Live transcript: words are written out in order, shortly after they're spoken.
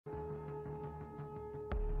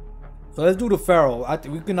So let's do the Pharaoh. I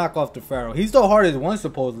think we can knock off the Pharaoh. He's the hardest one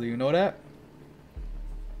supposedly. You know that?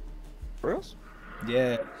 For reals?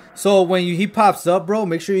 Yeah. So when he pops up, bro,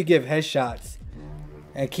 make sure you give headshots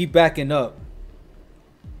and keep backing up.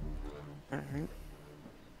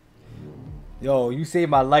 Yo, you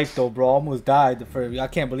saved my life though, bro. I almost died. I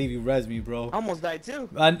can't believe you res me, bro. I almost died too.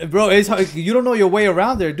 Bro, it's hard. You don't know your way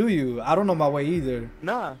around there, do you? I don't know my way either.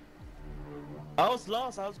 Nah. I was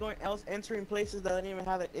lost. I was entering places that I didn't even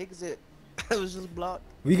have an exit. It was just blocked.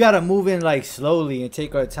 We gotta move in like slowly and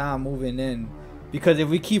take our time moving in, because if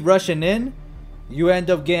we keep rushing in, you end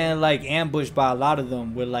up getting like ambushed by a lot of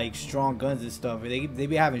them with like strong guns and stuff. They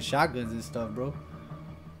be having shotguns and stuff, bro.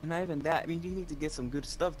 Not even that. I mean, you need to get some good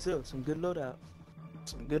stuff too. Some good loadout.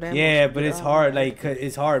 Some good ammo. Yeah, but it's hard. Like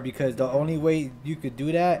it's hard because the only way you could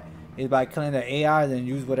do that is by killing the AIs and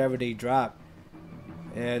use whatever they drop.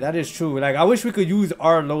 Yeah, that is true. Like I wish we could use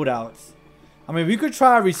our loadouts. I mean, we could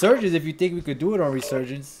try Resurgence if you think we could do it on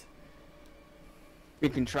Resurgence. We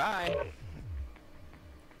can try.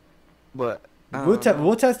 But we'll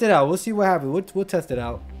test it out. We'll see what happens. We'll test it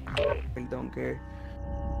out. I don't care.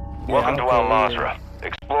 Welcome to Al Mazrah.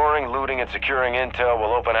 Exploring, looting, and securing intel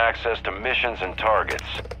will open access to missions and targets.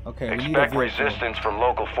 Okay. Expect resistance from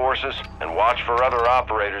local forces and watch for other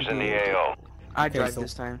operators in the AO. I drive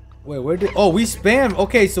this time. Wait, where did? Oh, we spam.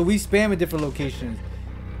 Okay, so we spam in different locations.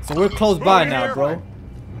 So we're close by now, bro.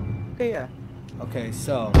 Okay, yeah. Okay,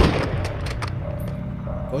 so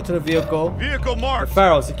go to the vehicle. Vehicle marked.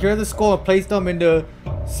 Pharaoh, secure the skull and place them in the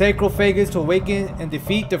sarcophagus to awaken and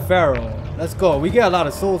defeat the Pharaoh. Let's go. We get a lot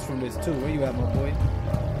of souls from this too. Where you at, my boy?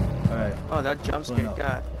 All right. Oh, that jump scare,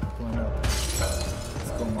 God. Going up.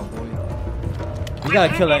 Let's go, my boy. We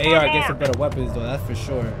gotta kill an AR and get some better weapons, though. That's for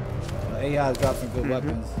sure. The AI's got some good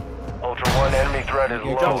weapons. Ultra One, enemy threat is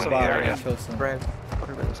low in the area.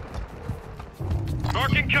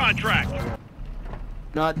 Marking contract.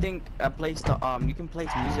 No, I think I placed the you can place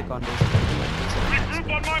music on this. Regroup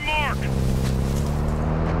on my mark.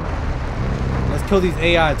 Let's kill these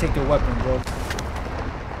AI and take their weapon, bro.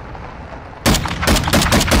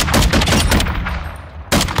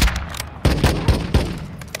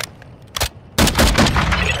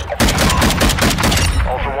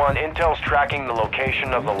 Ultra One, intel's tracking the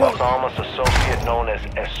location of the Los Alamos associate known as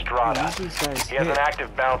Estrada. He has an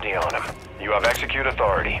active bounty on him. You have execute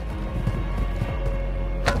authority.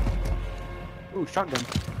 Ooh, shotgun.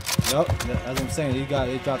 Yup, as I'm saying, he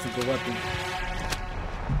dropped some good weapons.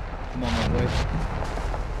 Come on, my boy.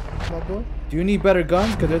 Come on, boy. Do you need better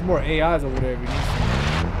guns? Because there's more AIs over there if you need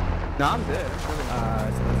some. No, I'm good.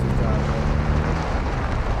 Alright, so let's just drive,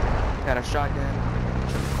 bro. Got a shotgun.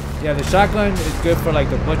 Yeah, the shotgun is good for like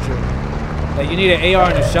the butcher. Like you need an AR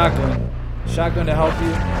and a shotgun. Shotgun to help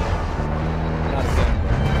you. Not a gun.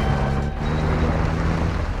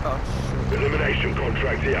 Oh, shit. Elimination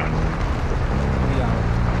contract here. Yeah.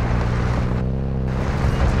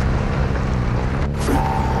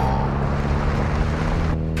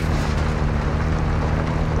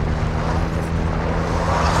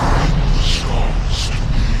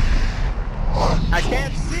 I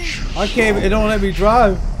can't see. I can't. It don't let me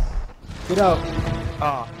drive. Get out.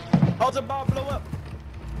 Hold the bomb, blow up.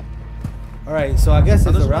 All right, so I guess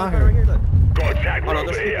it's around here. Right here, look. Contact Oh, no,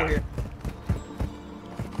 over there's people here. here.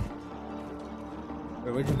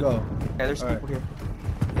 Wait, where'd you go? Yeah, there's All people right.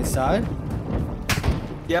 here. Inside?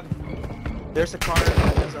 Yep. There's a car.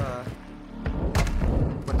 There's a.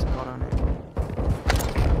 What's it called on it?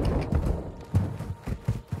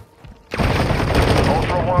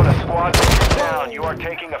 Ultra One, a squad is down. You are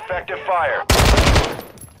taking effective fire.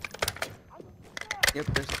 Yep,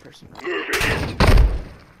 there's a person.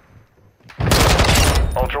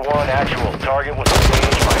 Ultra One, actual. Target was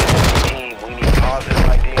engaged by enemy team. We need positive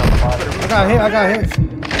ID on the body. I got hit.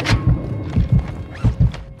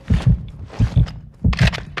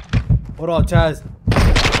 Hold on, Chaz.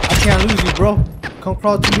 I can't lose you, bro. Come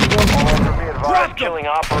crawl to me, bro. Ultra, be advised, killing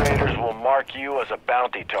operators will mark you as a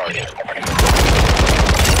bounty target.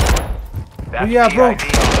 That's yeah, bro. PID on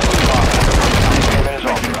the spot. Payment is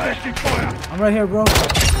authorized. I'm right here, bro.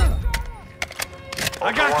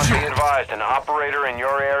 I got you. Be advised, an operator in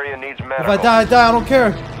your area needs medical. If I die, I die. I don't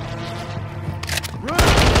care.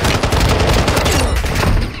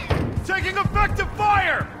 Taking effective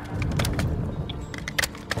fire.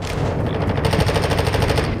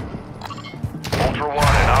 Ultra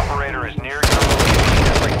One, an operator is near your location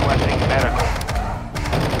and requesting medical.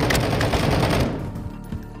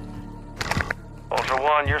 Ultra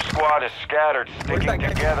One, your squad is scattered. Sticking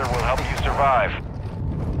together will help you survive.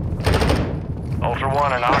 Ultra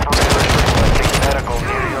One, an operator is requesting medical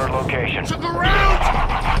near your location. To the ground.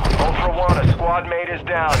 Ultra One, a squad squad mate is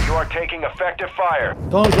down. You are taking effective fire.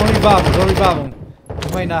 Don't revive him. Don't revive him.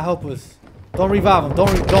 He might not help us. Don't revive him. Don't.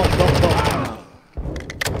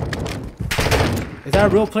 Is that a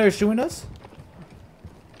real player shooting us?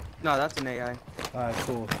 No, that's an AI. Alright,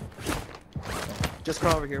 cool. Just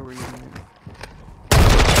crawl over here where you can.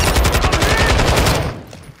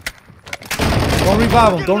 Don't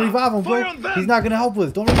revive him. Don't revive him, bro. He's not gonna help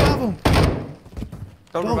us. Don't revive him.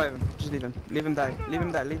 Don't revive him. Just leave him. Leave him die. Leave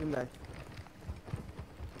him die. Leave him die.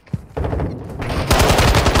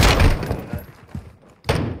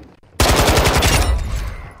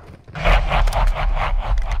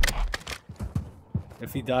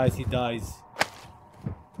 If he dies, he dies.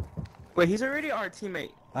 Wait, he's already our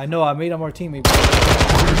teammate. I know. I made him our teammate.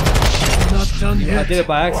 I'm not done I yet. did it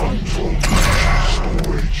by accident.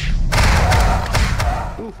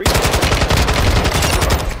 Ooh, free.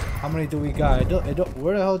 How many do we got?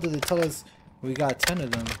 Where the hell did it tell us we got 10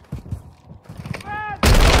 of them?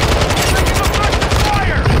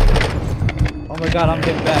 Oh my god, I'm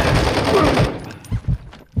getting bad.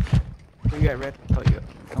 Where you at, Red? Oh, you.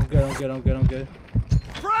 I'm good.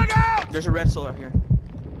 Frag out! There's a red solar here.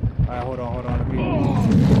 Alright, hold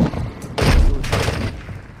on.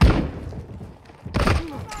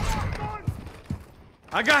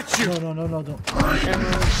 I got you! No, don't.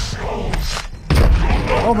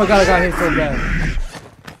 Oh my god, I got hit so bad.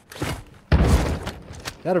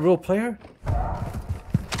 Is that a real player? Oh,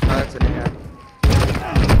 that's an AI.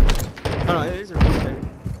 Oh, no, it is a real player.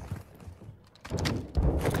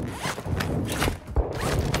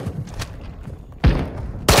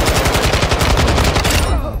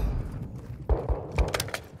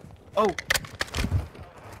 Oh.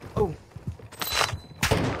 Oh.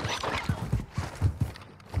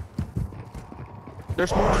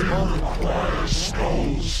 There's more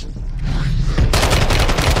skulls.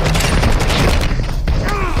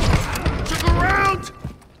 Took a round!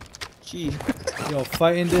 Gee. Yo,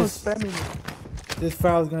 fighting this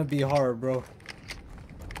Pharaoh's gonna be hard, bro.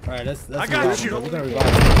 Alright, let's I got you. We're gonna revive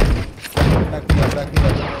him. Back me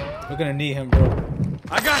up. We're gonna need him, bro.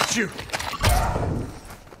 I got you!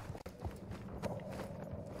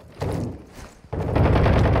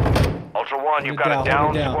 Ultra One, you've Hold got it a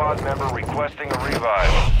down, down hold it squad member requesting a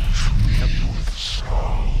revive.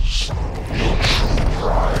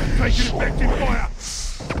 Taking effective fire!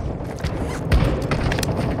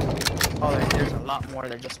 Oh, there's a lot more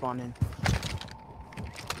that just spawned in.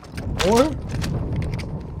 Or?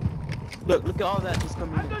 Look at all that just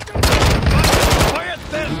coming in.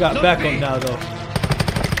 We got backup now, though.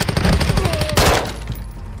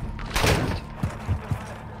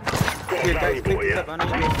 Here, guys, pick this up. I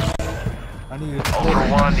need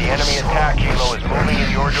Ultra One, the enemy attack helo is moving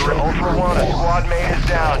in your direction. Ultra One, a squad mate is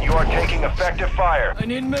down. You are taking effective fire. I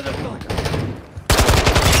need medical.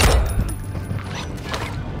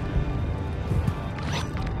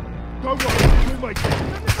 Go on,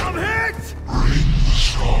 I'm hit!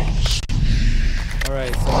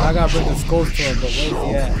 Alright, so I gotta bring the skulls to him, but where's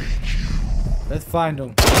he at? Let's find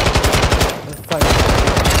him. Let's fight him.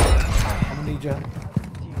 I'm gonna need you.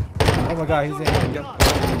 Oh my god, he's in. Oh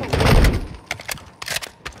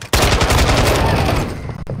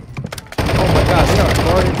my god, they are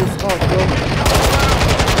guarding this up, bro.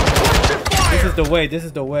 This is the way, this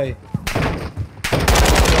is the way.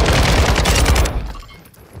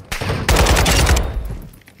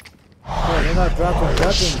 Bro, they're not dropping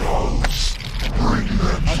weapons.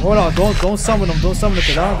 Hold on, don't summon them, because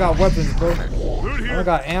I don't got weapons, bro. I don't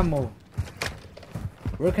got ammo.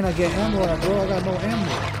 Where can I get ammo at, bro? I got no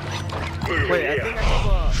ammo. Wait, I think I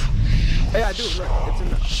have Hey, I do, look, it's in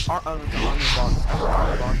the armor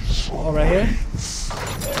box. Oh, right here?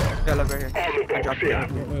 Yeah, look, right here. I dropped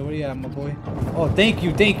it. Wait, where you at, my boy? Oh, thank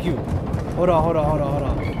you. Hold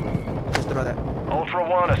on. Just about that. Ultra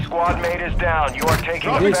One, a squad mate is down. You are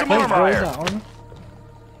taking Where's effective bro? Where's fire. that armor?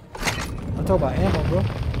 I'm talking about ammo, bro.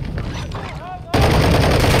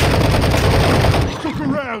 Took a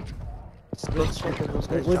round! Let's check if those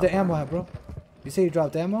guys Where's the drop. ammo at, bro? You say you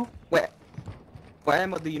dropped ammo? Wait, what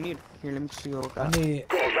ammo do you need? Here, let me see what I I got. need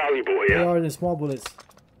Valuable, AR and small bullets.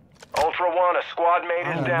 Ultra One, a squad mate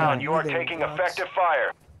is Oh, down. no, You are neither taking box. effective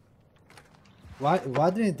fire. Why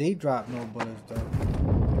didn't they drop no bullets, though?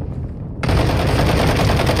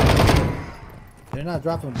 They're not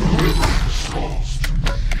dropping bullets.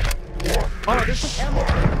 Oh, there's some ammo.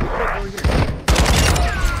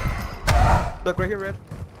 Look right here, Red.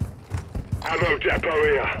 Ammo depot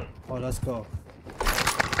here. Oh, let's go.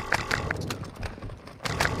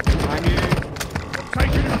 I'm here.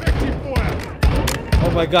 Taking effective fire!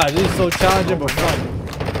 Oh my god, this is so challenging but fun.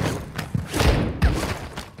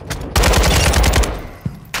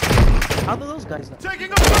 How do those guys know? Taking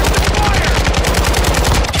effective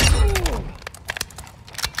fire!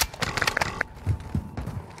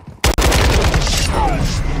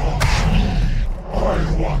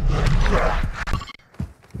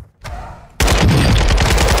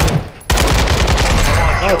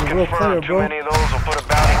 That was a real player, Confirmed. Too bro. many of those will put a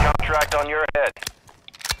bounty contract on your head.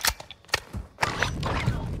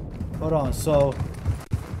 Hold on, so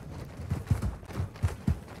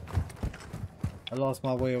I lost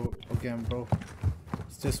my way again, bro.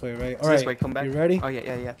 It's this way, right? All right, This way, come back. you ready? Oh yeah,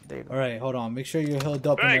 yeah, yeah. There you go. All right, hold on. Make sure you're healed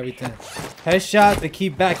up and Thanks. everything. Headshot, they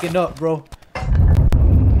keep backing up, bro.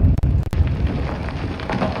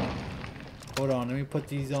 Hold on, let me put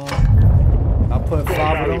these on. I'll put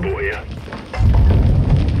 5 of them.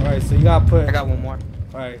 All right, so you gotta put. I got one more.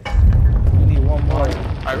 All right, we need one more.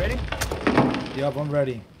 Are you ready? Yup, I'm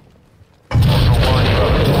ready. Ultra One, you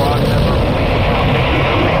have a squad member bleeding.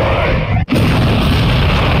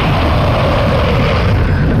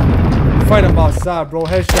 Fight him outside, bro.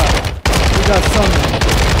 Headshot. We got something.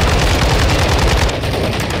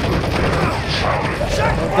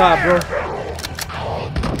 Don't die, bro.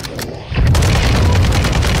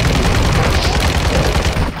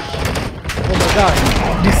 Oh my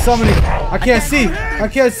god. He's summoning. I can't see. I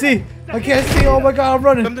can't see. I can't see. Oh my god, I'm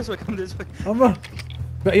running. Come this way. Come this way. I'm running.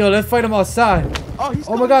 But yo, let's fight him outside. Oh, he's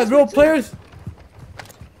Oh my coming god, this real way, too. players?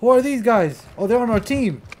 Who are these guys? Oh, they're on our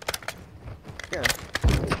team. Yeah.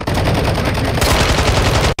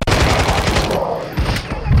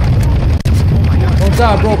 Don't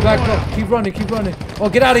die, bro. Back up. Keep running. Keep running. Oh,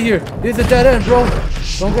 get out of here. This is a dead end, bro.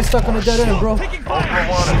 Don't get stuck on a dead end, bro. Ultra One,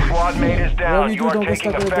 a squad mate is down. Whatever you You do, are don't get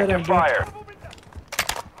taking stuck on the dead effective end, bro. fire.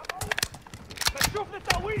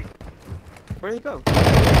 Where'd he go?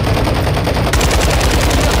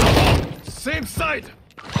 Same side!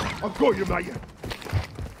 I've got you, mate.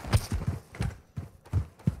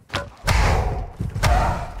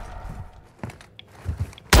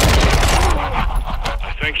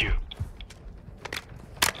 Thank you.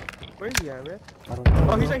 Where is he at, Red? I don't know.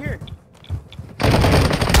 Oh, he's right here.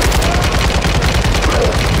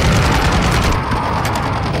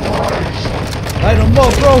 Light him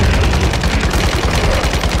up, bro.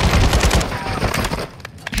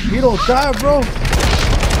 You don't die, bro. Ultra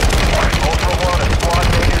One, a squad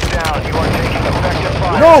mate is down. You are taking effective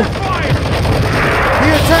fire. No! He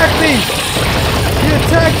attacked me! He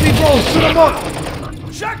attacked me, bro! Shoot him up!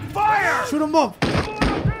 Check fire! Shoot him up!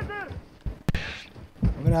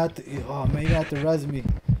 I'm gonna have to. Oh man, you have to res me.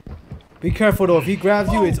 Be careful though. If he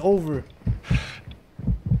grabs you, it's over.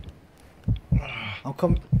 I'm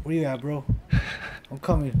coming. Where you at, bro? I'm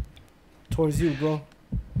coming towards you, bro.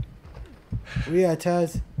 Where you at,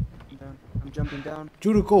 Taz? I'm down. I'm jumping down.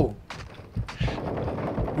 Judo, go.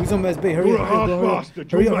 Use him as bait. Hurry You're up, a hard hurry up,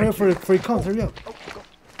 bastard. hurry up, You'll hurry up make before he comes. Hurry up.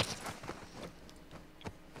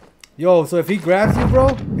 Yo, so if he grabs you,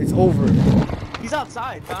 bro, it's over. He's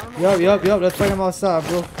outside. I don't know. Yup. Let's fight him outside,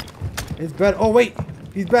 bro. It's better. Oh wait,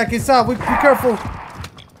 he's back inside. Be careful.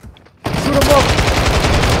 Shoot him up.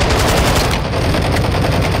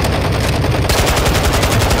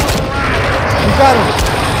 You got him.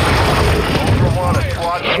 Ultra One, a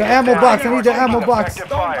squad mate The is ammo down. box. I You need are the taking ammo box.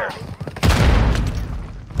 effective fire.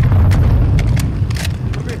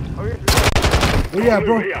 Where you at,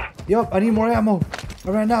 bro? Yup, I need more ammo. I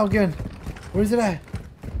ran out again. Where's it at?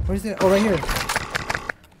 Where's it? Oh, right here.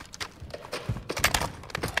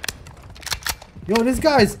 Yo, this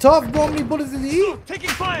guy's tough, bro. How many bullets did he eat? Taking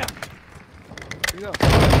fire! Here you go.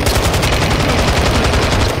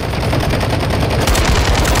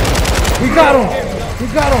 We got him. We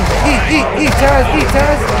got him. Eat, Taz.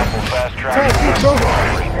 Fast track. Taz, eat, bro.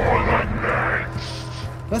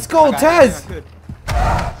 Let's go, Taz. Good.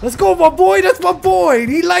 Let's go, my boy. That's my boy.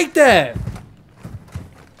 He like that.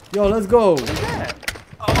 Yo, let's go.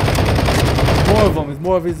 More of them. It's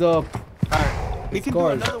more of his Alright. We can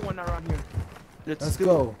Scars. do another one around here. Let's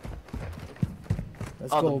go.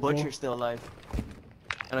 Let's Oh, go, the butcher's bro. still alive.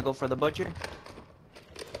 Gonna go for the butcher?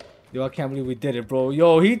 Yo, I can't believe we did it, bro.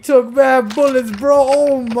 Yo, he took bad bullets, bro.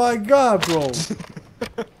 Oh my god, bro.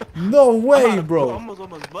 No way, bro. Almost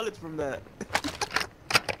bullets from that.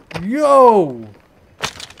 Yo.